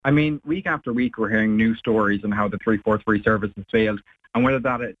I mean, week after week, we're hearing news stories on how the 343 service has failed, and whether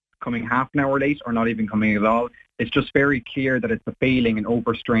that is coming half an hour late or not even coming at all, it's just very clear that it's a failing and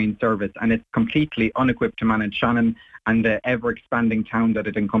overstrained service, and it's completely unequipped to manage Shannon and the ever-expanding town that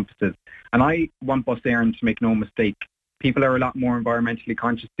it encompasses. And I want Bus Éireann to make no mistake. People are a lot more environmentally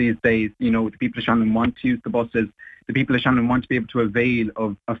conscious these days. You know, the people of Shannon want to use the buses. The people of Shannon want to be able to avail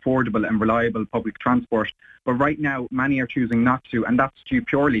of affordable and reliable public transport. But right now, many are choosing not to, and that's due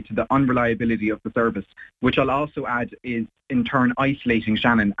purely to the unreliability of the service, which I'll also add is in turn isolating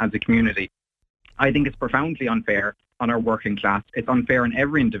Shannon as a community. I think it's profoundly unfair on our working class. It's unfair on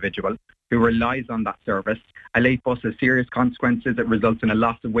every individual who relies on that service. A late bus has serious consequences. It results in a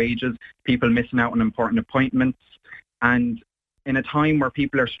loss of wages, people missing out on important appointments. And in a time where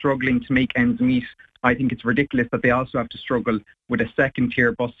people are struggling to make ends meet, I think it's ridiculous that they also have to struggle with a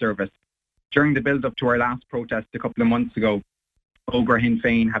second-tier bus service. During the build-up to our last protest a couple of months ago, Ógra Sinn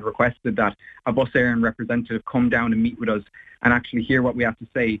Féin had requested that a Bus Éireann representative come down and meet with us and actually hear what we have to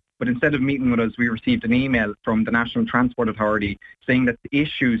say. But instead of meeting with us, we received an email from the National Transport Authority saying that the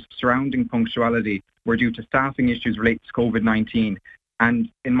issues surrounding punctuality were due to staffing issues related to COVID-19.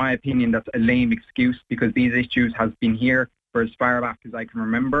 And in my opinion, that's a lame excuse because these issues have been here for as far back as I can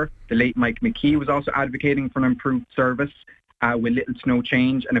remember. The late Mike McKee was also advocating for an improved service with little to no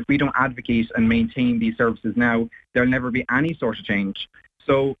change. And if we don't advocate and maintain these services now, there'll never be any sort of change.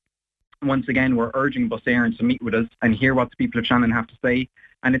 So once again, we're urging Bus Éireann to meet with us and hear what the people of Shannon have to say.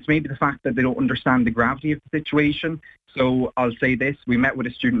 And it's maybe the fact that they don't understand the gravity of the situation. So I'll say this, we met with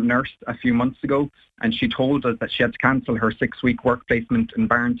a student nurse a few months ago and she told us that she had to cancel her 6-week work placement in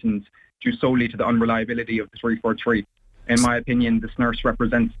Barrington's due solely to the unreliability of the 343. In my opinion, this nurse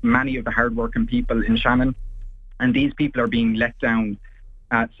represents many of the hard-working people in Shannon, and these people are being let down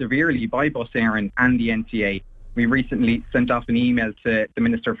severely by Bus Éireann and the NTA. We recently sent off an email to the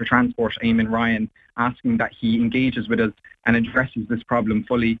Minister for Transport, Eamon Ryan, asking that he engages with us and addresses this problem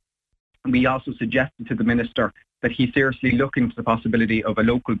fully. We also suggested to the Minister that he seriously look into the possibility of a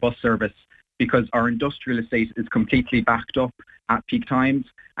local bus service because our industrial estate is completely backed up at peak times,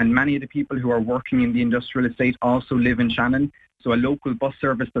 and many of the people who are working in the industrial estate also live in Shannon. So a local bus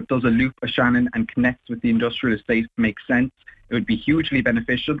service that does a loop of Shannon and connects with the industrial estate makes sense. It would be hugely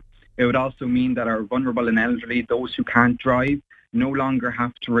beneficial. It would also mean that our vulnerable and elderly, those who can't drive, no longer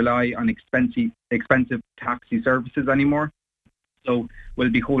have to rely on expensive taxi services anymore. So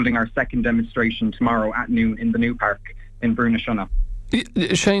we'll be holding our second demonstration tomorrow at noon in the New Park in Brunashuna.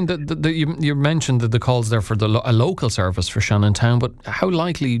 Shane, you mentioned that the calls there for a local service for Shannon Town, but how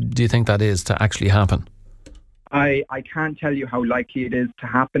likely do you think that is to actually happen? I can't tell you how likely it is to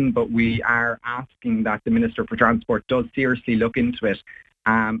happen, but we are asking that the Minister for Transport does seriously look into it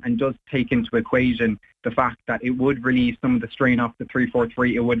and does take into equation the fact that it would relieve some of the strain off the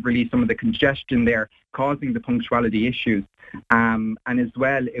 343, it would relieve some of the congestion there causing the punctuality issues. And as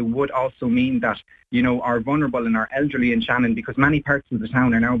well, it would also mean that, you know, our vulnerable and our elderly in Shannon, because many parts of the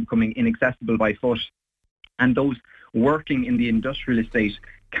town are now becoming inaccessible by foot, and those working in the industrial estate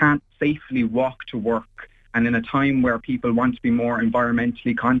can't safely walk to work. And in a time where people want to be more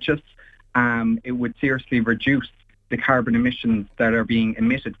environmentally conscious, it would seriously reduce the carbon emissions that are being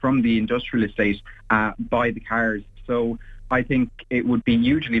emitted from the industrial estate by the cars. So I think it would be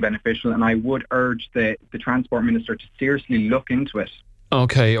hugely beneficial, and I would urge the Transport Minister to seriously look into it.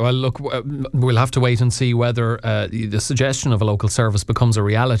 Okay, well look, we'll have to wait and see whether the suggestion of a local service becomes a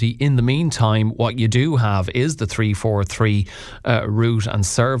reality. In the meantime, what you do have is the 343 route and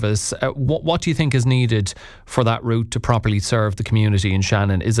service. What do you think is needed for that route to properly serve the community in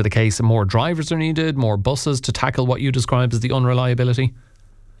Shannon? Is it a case of more drivers are needed, more buses to tackle what you describe as the unreliability?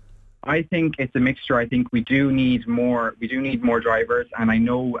 I think it's a mixture. I think we do need more drivers, and I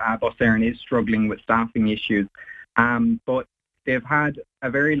know Bus Éireann is struggling with staffing issues, but they've had a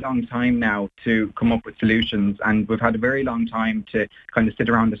very long time now to come up with solutions, and we've had a very long time to kind of sit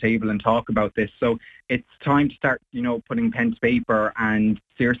around the table and talk about this. So it's time to start, you know, putting pen to paper and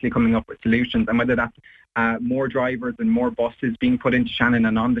seriously coming up with solutions. And whether that's more drivers and more buses being put into Shannon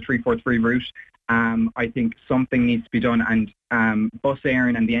and on the 343 route, I think something needs to be done. And Bus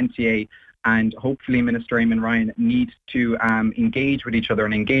Éireann and the NTA and hopefully Minister Eamon Ryan need to engage with each other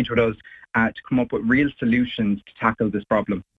and engage with us to come up with real solutions to tackle this problem.